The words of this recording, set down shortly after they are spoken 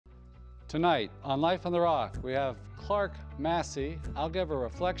Tonight on Life on the Rock, we have Clark Massey. I'll give a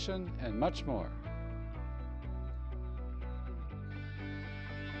reflection and much more.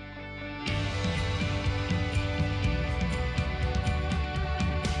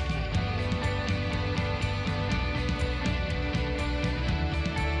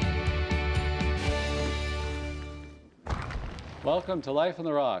 Welcome to Life on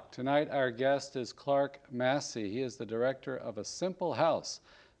the Rock. Tonight our guest is Clark Massey. He is the director of A Simple House.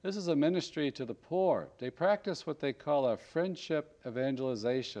 This is a ministry to the poor. They practice what they call a friendship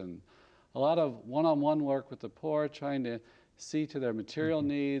evangelization. A lot of one-on-one work with the poor, trying to see to their material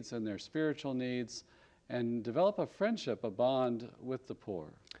needs and their spiritual needs and develop a friendship, a bond with the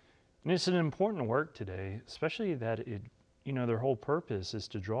poor. And it's an important work today, especially that their whole purpose is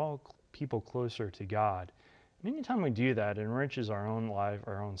to draw people closer to God. And anytime we do that, it enriches our own life,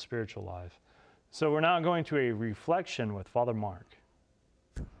 our own spiritual life. So we're now going to a reflection with Father Mark.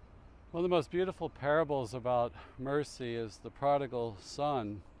 One of the most beautiful parables about mercy is the prodigal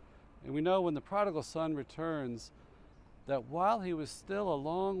son. And we know when the prodigal son returns, that while he was still a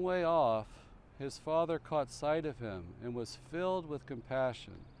long way off, his father caught sight of him and was filled with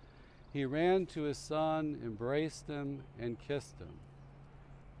compassion. He ran to his son, embraced him, and kissed him.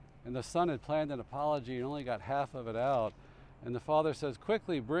 And the son had planned an apology and only got half of it out. And the father says,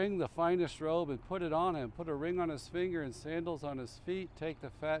 "Quickly, bring the finest robe and put it on him. Put a ring on his finger and sandals on his feet. Take the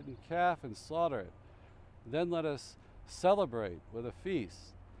fattened calf and slaughter it. Then let us celebrate with a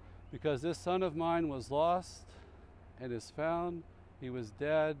feast. Because this son of mine was lost and is found. He was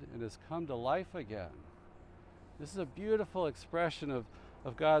dead and has come to life again." This is a beautiful expression of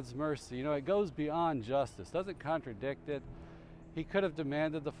God's mercy. You know, it goes beyond justice, doesn't contradict it. He could have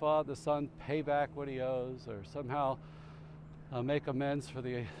demanded the son pay back what he owes, or somehow make amends for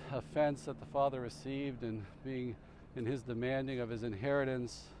the offense that the father received in being in his demanding of his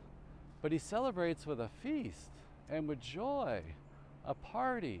inheritance. But he celebrates with a feast and with joy, a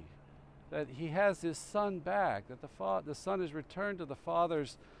party, that he has his son back, that the son is returned to the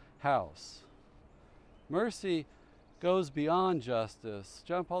father's house. Mercy goes beyond justice.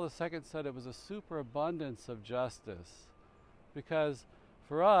 John Paul II said it was a superabundance of justice. Because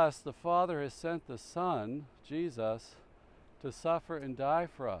for us, the Father has sent the Son, Jesus, to suffer and die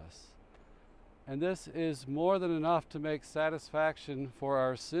for us. And this is more than enough to make satisfaction for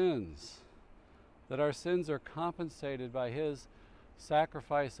our sins. That our sins are compensated by his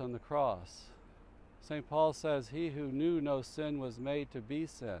sacrifice on the cross. St. Paul says, "He who knew no sin was made to be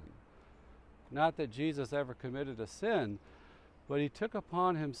sin." Not that Jesus ever committed a sin, but he took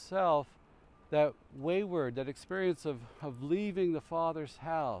upon himself that that experience of leaving the Father's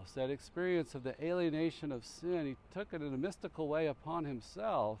house, that experience of the alienation of sin. He took it in a mystical way upon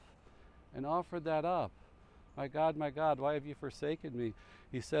himself and offered that up. My God, why have you forsaken me?"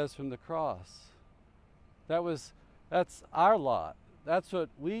 He says from the cross. That's our lot. That's what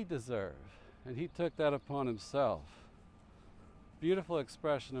we deserve. And he took that upon himself. Beautiful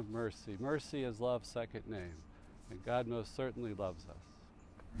expression of mercy. Mercy is love's second name. And God most certainly loves us.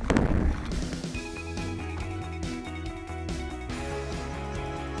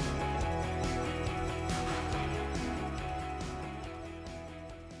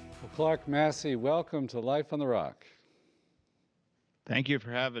 Clark Massey, welcome to Life on the Rock. Thank you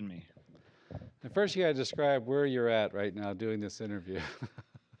for having me. And first, you got to describe where you're at right now doing this interview.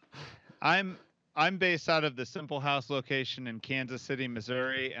 I'm based out of the Simple House location in Kansas City,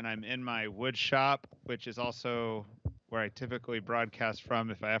 Missouri, and I'm in my wood shop, which is also where I typically broadcast from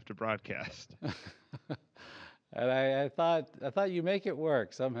if I have to broadcast. And I thought you make it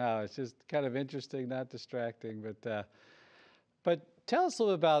work somehow. It's just kind of interesting, not distracting, but tell us a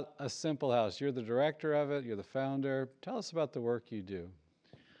little about A Simple House. You're the director of it. You're the founder. Tell us about the work you do.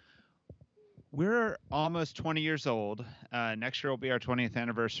 We're almost 20 years old. Next year will be our 20th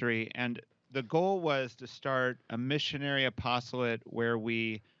anniversary. And the goal was to start a missionary apostolate where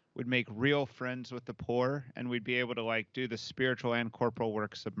we would make real friends with the poor, and we'd be able to do the spiritual and corporal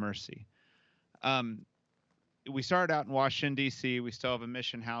works of mercy. We started out in Washington, D.C. We still have a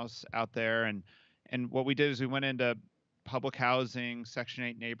mission house out there. And what we did is we went into public housing, Section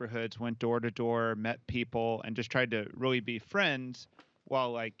 8 neighborhoods, went door to door, met people, and just tried to really be friends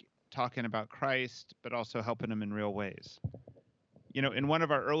while talking about Christ, but also helping them in real ways. You know, in one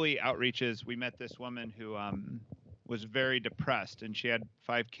of our early outreaches, we met this woman who was very depressed, and she had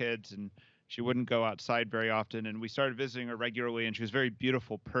 5 kids, and she wouldn't go outside very often. And we started visiting her regularly, and she was a very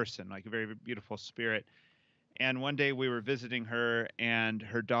beautiful person, a very beautiful spirit. And one day we were visiting her, and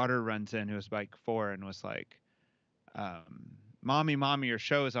her daughter runs in, who was 4, and was "Mommy, mommy, your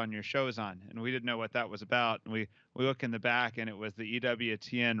show is on, your show is on," and we didn't know what that was about. And we look in the back, and it was the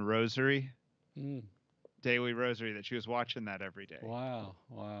EWTN Rosary, Mm. daily rosary, that she was watching that every day. Wow,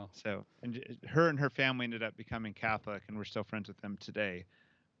 wow. So, and her family ended up becoming Catholic, and we're still friends with them today.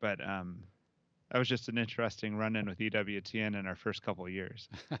 But that was just an interesting run-in with EWTN in our first couple of years.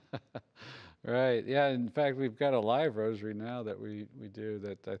 Right. Yeah. In fact, we've got a live rosary now that we do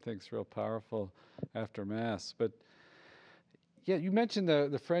that I think is real powerful after Mass. But yeah, you mentioned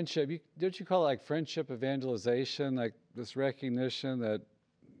the friendship. Don't you call it like friendship evangelization, like this recognition that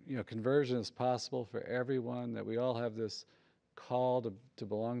conversion is possible for everyone, that we all have this call to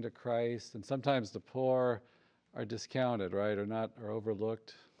belong to Christ, and sometimes the poor are discounted, right, or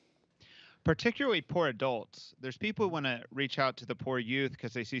overlooked. Particularly poor adults. There's people who want to reach out to the poor youth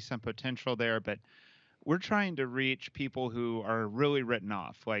because they see some potential there, but we're trying to reach people who are really written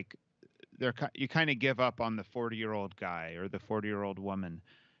off. Like you kind of give up on the 40-year-old guy or the 40-year-old woman.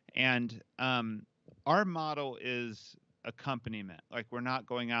 And our model is accompaniment. Like we're not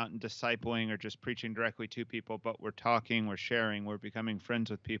going out and discipling or just preaching directly to people, but we're talking, we're sharing, we're becoming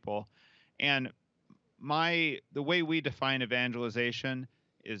friends with people. And the way we define evangelization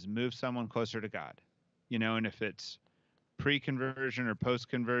is move someone closer to God. And if it's pre-conversion or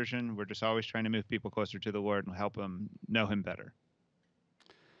post-conversion, we're just always trying to move people closer to the Lord and help them know him better.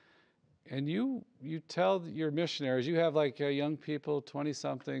 And you tell your missionaries, you have like young people,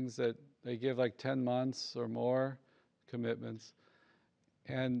 20-somethings, that they give like 10 months or more commitments.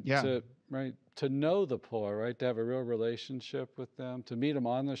 And Yeah. to know the poor, right, to have a real relationship with them, to meet them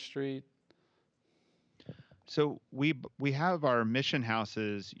on the street. So we have our mission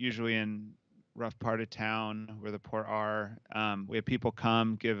houses usually in rough part of town where the poor are. We have people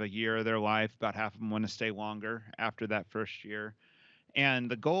come, give a year of their life. About half of them want to stay longer after that first year.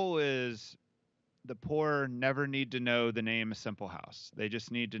 And the goal is the poor never need to know the name of Simple House. They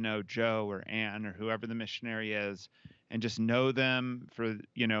just need to know Joe or Ann or whoever the missionary is, and just know them for,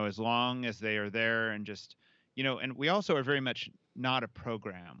 as long as they are there. And just, and we also are very much not a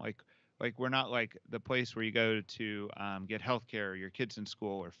program. Like we're not like the place where you go to get healthcare or your kids in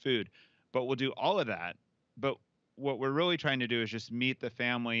school or food, but we'll do all of that. But what we're really trying to do is just meet the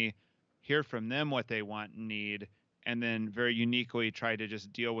family, hear from them what they want and need, and then very uniquely try to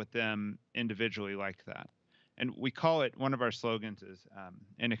just deal with them individually like that. And we call it, one of our slogans is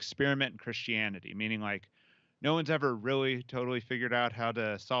an experiment in Christianity, meaning like no one's ever really totally figured out how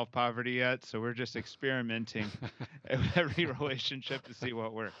to solve poverty yet. So we're just experimenting with every relationship to see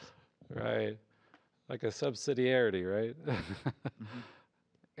what works. Right. Like a subsidiarity, right? Mm-hmm.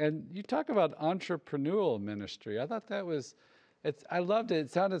 And you talk about entrepreneurial ministry. I thought I loved it.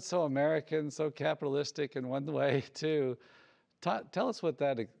 It sounded so American, so capitalistic in one way too. Tell us what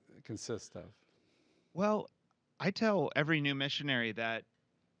that consists of. Well, I tell every new missionary that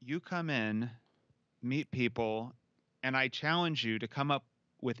you come in, meet people, and I challenge you to come up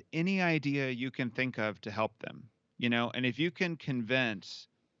with any idea you can think of to help them. And if you can convince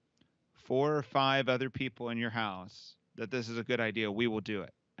 4 or 5 other people in your house that this is a good idea, we will do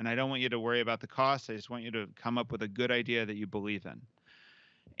it. And I don't want you to worry about the cost. I just want you to come up with a good idea that you believe in.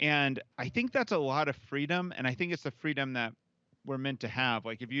 And I think that's a lot of freedom. And I think it's the freedom that we're meant to have.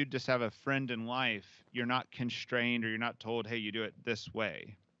 Like if you just have a friend in life, you're not constrained or you're not told, hey, you do it this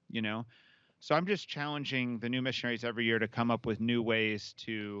way, So I'm just challenging the new missionaries every year to come up with new ways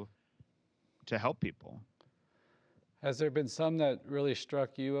to help people. Has there been some that really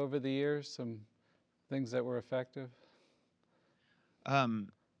struck you over the years? Some things that were effective?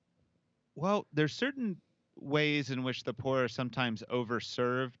 Well, there's certain ways in which the poor are sometimes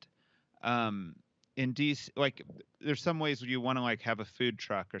overserved. In DC, like there's some ways where you want to like have a food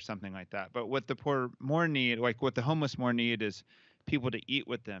truck or something like that. But what the poor more need, like what the homeless more need, is people to eat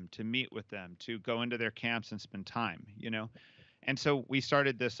with them, to meet with them, to go into their camps and spend time, And so we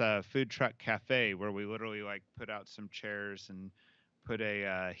started this food truck cafe where we literally like put out some chairs and put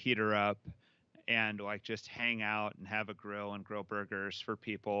a heater up and like just hang out and have a grill and grill burgers for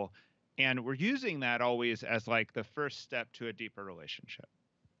people. And we're using that always as like the first step to a deeper relationship,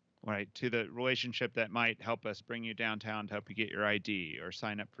 right? To the relationship that might help us bring you downtown to help you get your ID or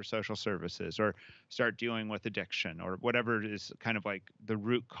sign up for social services or start dealing with addiction or whatever is kind of like the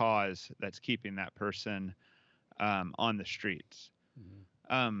root cause that's keeping that person on the streets.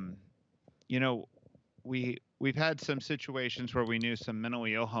 Mm-hmm. We've had some situations where we knew some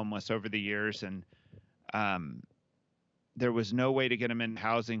mentally ill homeless over the years, and there was no way to get them in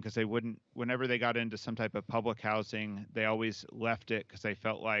housing because they wouldn't. Whenever they got into some type of public housing, they always left it because they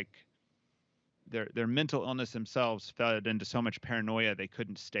felt like their mental illness themselves fed into so much paranoia they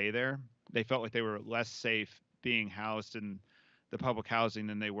couldn't stay there. They felt like they were less safe being housed in the public housing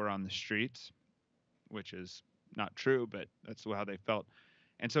than they were on the streets, which is not true, but that's how they felt.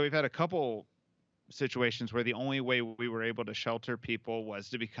 And so we've had a couple situations where the only way we were able to shelter people was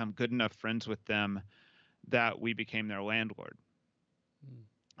to become good enough friends with them that we became their landlord. Mm.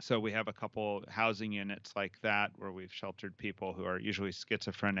 So we have a couple housing units like that where we've sheltered people who are usually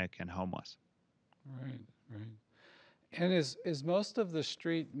schizophrenic and homeless. Right, right. And is most of the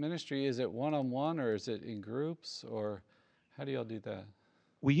street ministry, is it one-on-one or is it in groups, or how do y'all do that?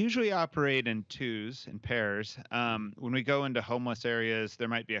 We usually operate in twos, in pairs. When we go into homeless areas, there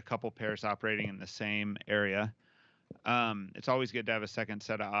might be a couple pairs operating in the same area. It's always good to have a second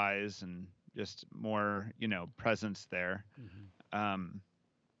set of eyes and just more, presence there. Mm-hmm.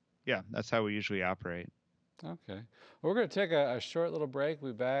 Yeah, that's how we usually operate. Okay. Well, we're going to take a short little break.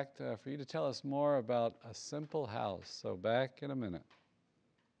 We'll be back for you to tell us more about a simple house. So back in a minute.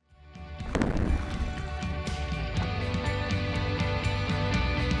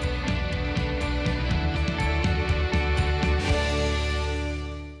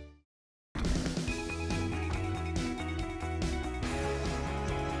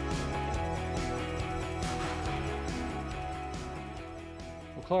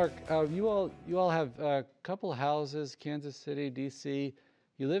 Clark, you all have a couple houses, Kansas City, D.C.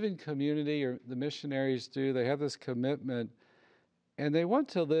 You live in community, or the missionaries do. They have this commitment, and they want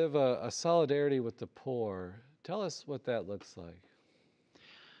to live a solidarity with the poor. Tell us what that looks like.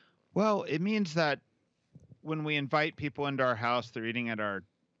 Well, it means that when we invite people into our house, they're eating at our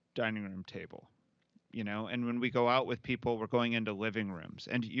dining room table, and when we go out with people, we're going into living rooms.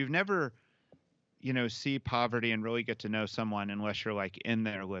 And you've never see poverty and really get to know someone unless you're like in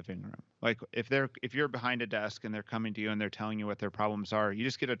their living room. Like if you're behind a desk and they're coming to you and they're telling you what their problems are, you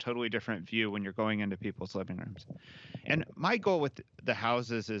just get a totally different view when you're going into people's living rooms. And my goal with the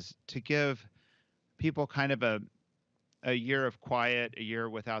houses is to give people kind of a year of quiet, a year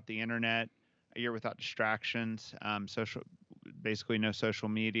without the internet, a year without distractions, basically no social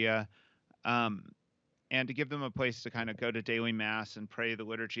media. And to give them a place to kind of go to daily mass and pray the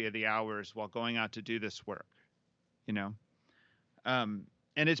liturgy of the hours while going out to do this work, and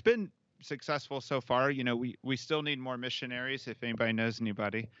it's been successful so far. We still need more missionaries if anybody knows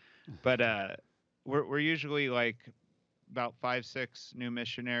anybody, but we're usually like about 5-6 new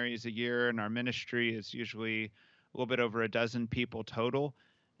missionaries a year, and our ministry is usually a little bit over a dozen people total.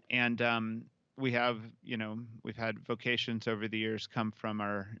 And we've had vocations over the years come from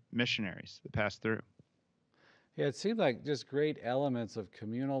our missionaries that pass through. Yeah, it seemed like just great elements of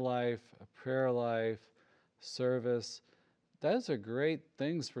communal life, prayer life, service. Those are great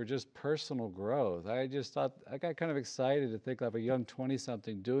things for just personal growth. I just thought, I got kind of excited to think of a young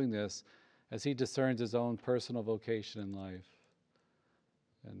 20-something doing this as he discerns his own personal vocation in life.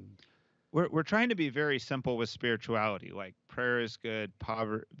 And we're trying to be very simple with spirituality. Like prayer is good,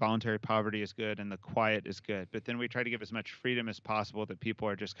 voluntary poverty is good, and the quiet is good. But then we try to give as much freedom as possible that people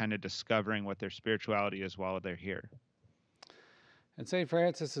are just kind of discovering what their spirituality is while they're here. And St.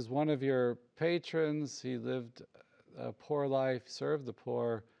 Francis is one of your patrons. He lived a poor life, served the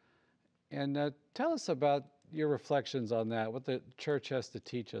poor. And tell us about your reflections on that, what the church has to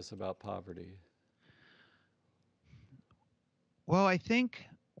teach us about poverty. Well, I think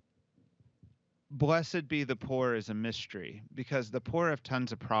blessed be the poor is a mystery, because the poor have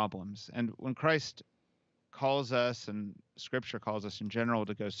tons of problems. And when Christ calls us, and Scripture calls us in general,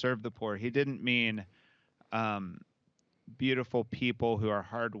 to go serve the poor, he didn't mean beautiful people who are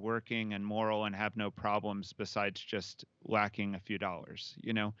hardworking and moral and have no problems besides just lacking a few dollars.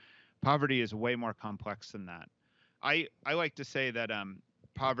 Poverty is way more complex than that. I like to say that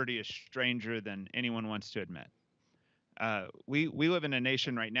poverty is stranger than anyone wants to admit. We live in a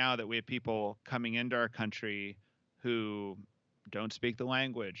nation right now that we have people coming into our country who don't speak the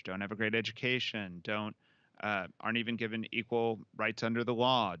language, don't have a great education, aren't even given equal rights under the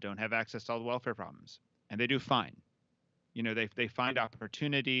law, don't have access to all the welfare problems, and they do fine. They find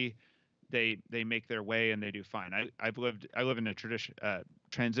opportunity, they make their way, and they do fine. I live in a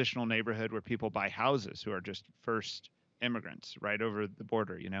transitional neighborhood where people buy houses who are just first immigrants right over the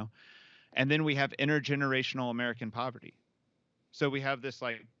border, And then we have intergenerational American poverty. So we have this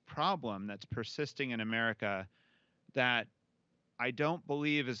problem that's persisting in America that I don't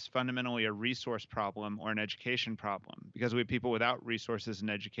believe is fundamentally a resource problem or an education problem, because we have people without resources and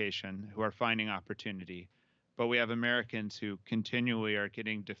education who are finding opportunity, but we have Americans who continually are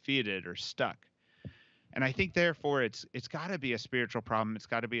getting defeated or stuck. And I think therefore it's got to be a spiritual problem, it's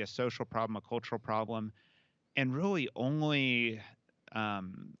got to be a social problem, a cultural problem, and really only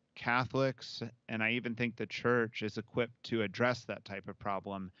Catholics, and I even think the church, is equipped to address that type of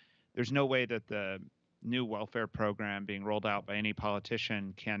problem. There's no way that the new welfare program being rolled out by any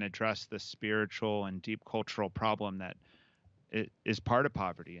politician can address the spiritual and deep cultural problem that is part of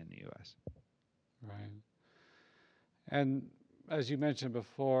poverty in the U.S. Right. And as you mentioned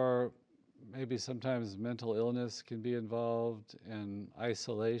before, maybe sometimes mental illness can be involved and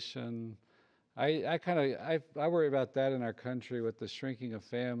isolation. I worry about that in our country with the shrinking of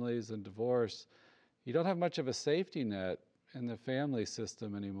families and divorce. You don't have much of a safety net in the family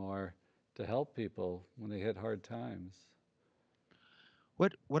system anymore to help people when they hit hard times.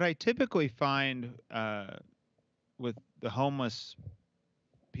 What I typically find with the homeless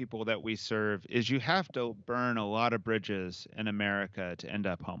people that we serve is you have to burn a lot of bridges in America to end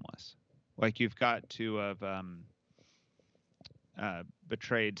up homeless. Like you've got to have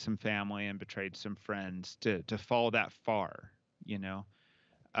betrayed some family and betrayed some friends to fall that far, you know,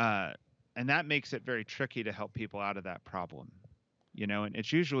 and that makes it very tricky to help people out of that problem, you know, and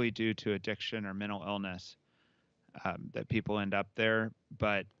it's usually due to addiction or mental illness that people end up there,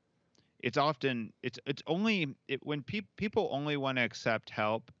 but it's often it's only when people only want to accept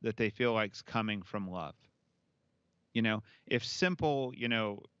help that they feel like it's coming from love. You know, if simple, you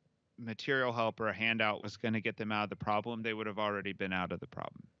know, material help or a handout was going to get them out of the problem, they would have already been out of the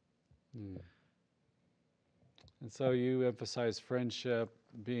problem. Hmm. And so you emphasize friendship,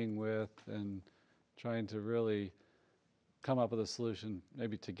 being with, and trying to really come up with a solution,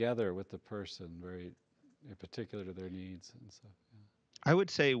 maybe together with the person, very in particular to their needs and stuff. I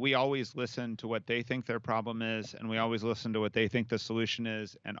would say we always listen to what they think their problem is, and we always listen to what they think the solution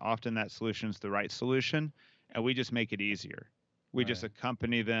is, and often that solution is the right solution, and we just make it easier. We just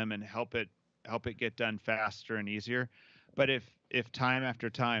accompany them and help it get done faster and easier. But if time after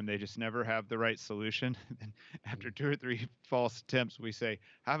time they just never have the right solution, then after 2 or 3 false attempts, we say,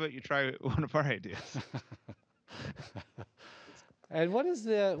 "How about you try one of our ideas?" And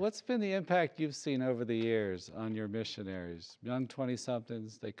what's been the impact you've seen over the years on your missionaries? Young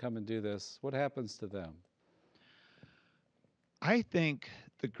 20-somethings, they come and do this. What happens to them? I think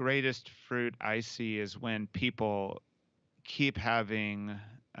the greatest fruit I see is when people keep having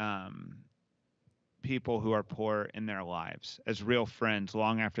people who are poor in their lives as real friends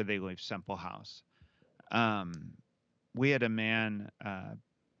long after they leave Simple House. We had a man, a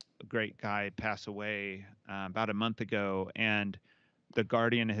great guy, pass away about a month ago, and the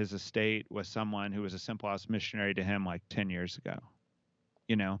guardian of his estate was someone who was a Simple House missionary to him like 10 years ago.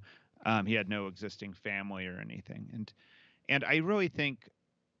 You know, he had no existing family or anything. And I really think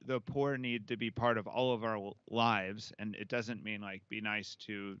the poor need to be part of all of our lives. And it doesn't mean like be nice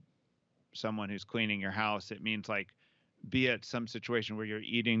to someone who's cleaning your house. It means like be at some situation where you're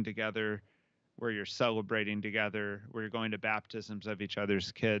eating together, where you're celebrating together, where you're going to baptisms of each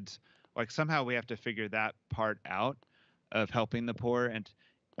other's kids. Like somehow we have to figure that part out of helping the poor. And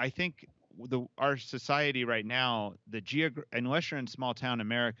I think our society right now, unless you're in small town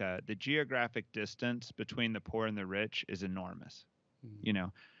America, the geographic distance between the poor and the rich is enormous. Mm-hmm. You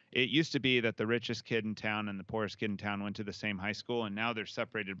know, it used to be that the richest kid in town and the poorest kid in town went to the same high school, and now they're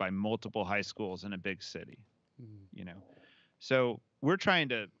separated by multiple high schools in a big city. Mm-hmm. You know, so we're trying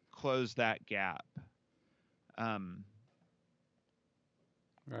to close that gap. Right.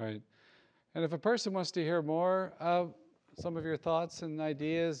 And if a person wants to hear more of some of your thoughts and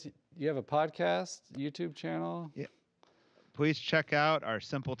ideas, you have a podcast, YouTube channel? Yeah. Please check out our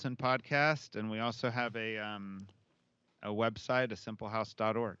Simpleton podcast, and we also have a website,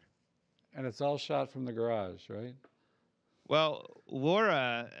 simplehouse.org. And it's all shot from the garage, right? Well,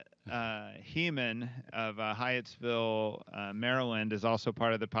 Laura Heeman of Hyattsville, Maryland, is also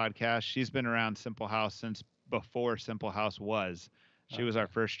part of the podcast. She's been around Simple House since before Simple House was. She was our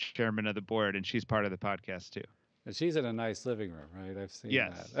first chairman of the board, and she's part of the podcast too. And she's in a nice living room, right? I've seen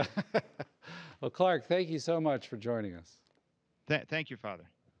yes. that. Well, Clark, thank you so much for joining us. Thank you, Father.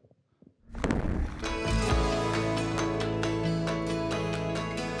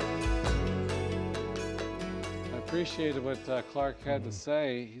 I appreciated what Clark had to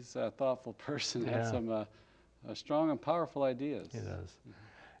say. He's a thoughtful person, had some strong and powerful ideas. He does.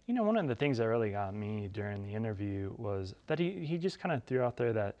 You know, one of the things that really got me during the interview was that he just kind of threw out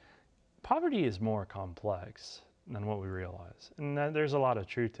there that poverty is more complex than what we realize. And that there's a lot of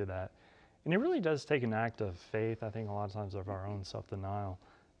truth to that. And it really does take an act of faith, I think a lot of times, of our own self-denial,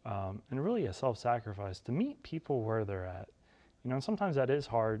 and really a self-sacrifice to meet people where they're at. You know, and sometimes that is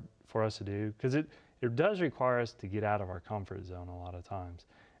hard for us to do because it does require us to get out of our comfort zone a lot of times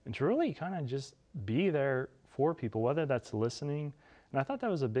and to really kind of just be there for people, whether that's listening. And I thought that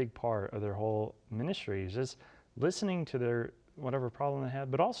was a big part of their whole ministry, is just listening to their whatever problem they had,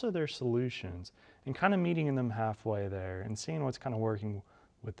 but also their solutions and kind of meeting them halfway there and seeing what's kind of working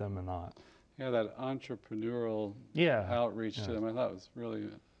with them and not. Yeah, that entrepreneurial Yeah. outreach to Yeah. them, I thought was really,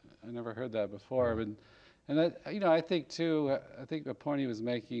 I never heard that before. And that, you know, I think too, I think the point he was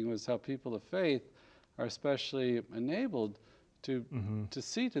making was how people of faith are especially enabled to to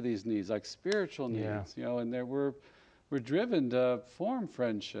see to these needs, like spiritual needs, Yeah. you know, and we're driven to form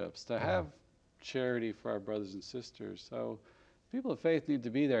friendships, to have charity for our brothers and sisters. So people of faith need to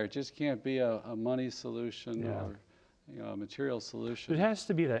be there. It just can't be a money solution or, you know, a material solution. It has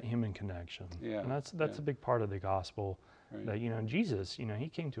to be that human connection. Yeah, And that's a big part of the gospel. Right. That, you know, Jesus, you know, he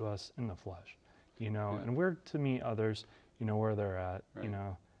came to us in the flesh, you know, and we're to meet others, you know, where they're at, you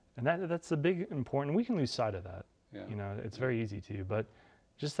know. And that's the big important, we can lose sight of that. You know, it's very easy to, but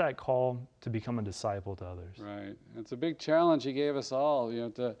just that call to become a disciple to others. Right. It's a big challenge he gave us all, you know,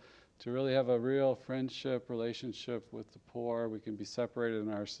 to really have a real friendship, relationship with the poor. We can be separated in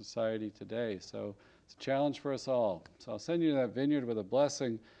our society today. So it's a challenge for us all. So I'll send you to that vineyard with a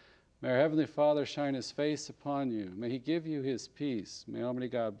blessing. May our Heavenly Father shine His face upon you. May He give you His peace. May Almighty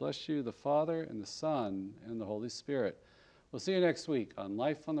God bless you, the Father and the Son and the Holy Spirit. We'll see you next week on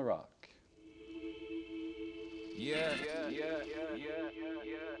Life on the Rock.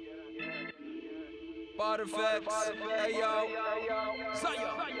 Bad effects, hey yo,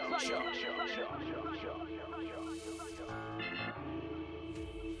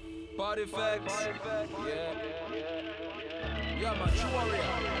 Bad effects, yeah, man, true warrior.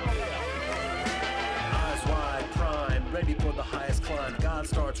 Eyes wide, prime, ready for the highest climb. God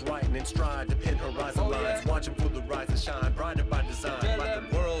starts writing in stride to pin horizon lines. Watching for the rise and shine, brighter by design. Like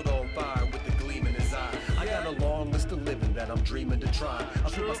the world on fire with the gleam in his eye. I got a long list of living that I'm dreaming to try.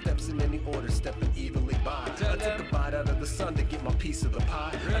 I'll put my steps in any order, stepping evenly by. I took a bite out of the sun to get my piece of the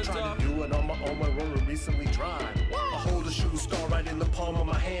pie. I tried to do it on my own, my roller recently dried. I hold a shooting star right in the palm of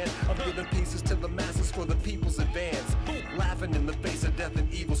my hand. I'm giving pieces to the masses for the people's advance. Laughing in the face of death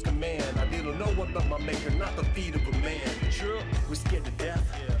and evil's command. I need to know what but my maker, not the feet of a man. We're scared to death,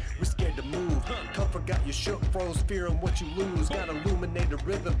 we're scared to move. Comfort got you shook, froze, fearing what you lose. Gotta illuminate a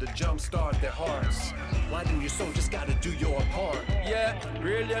rhythm to jumpstart their hearts. Lighting your soul, just gotta do your part. Yeah,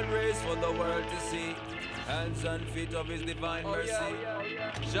 brilliant race for the world to see. Hands and feet of His divine mercy.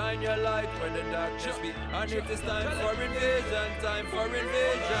 Shine your light where the darkness be. And it is time for invasion, time for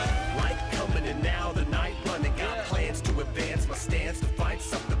invasion. Light coming in now, the night running. Got plans to advance my stance to fight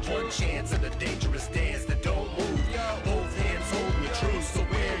something. One chance in a dangerous dance that don't move. Both hands hold me true, so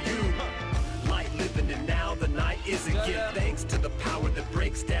where you? Light living in now, the night isn't. Give thanks to the power that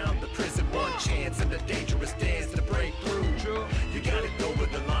breaks down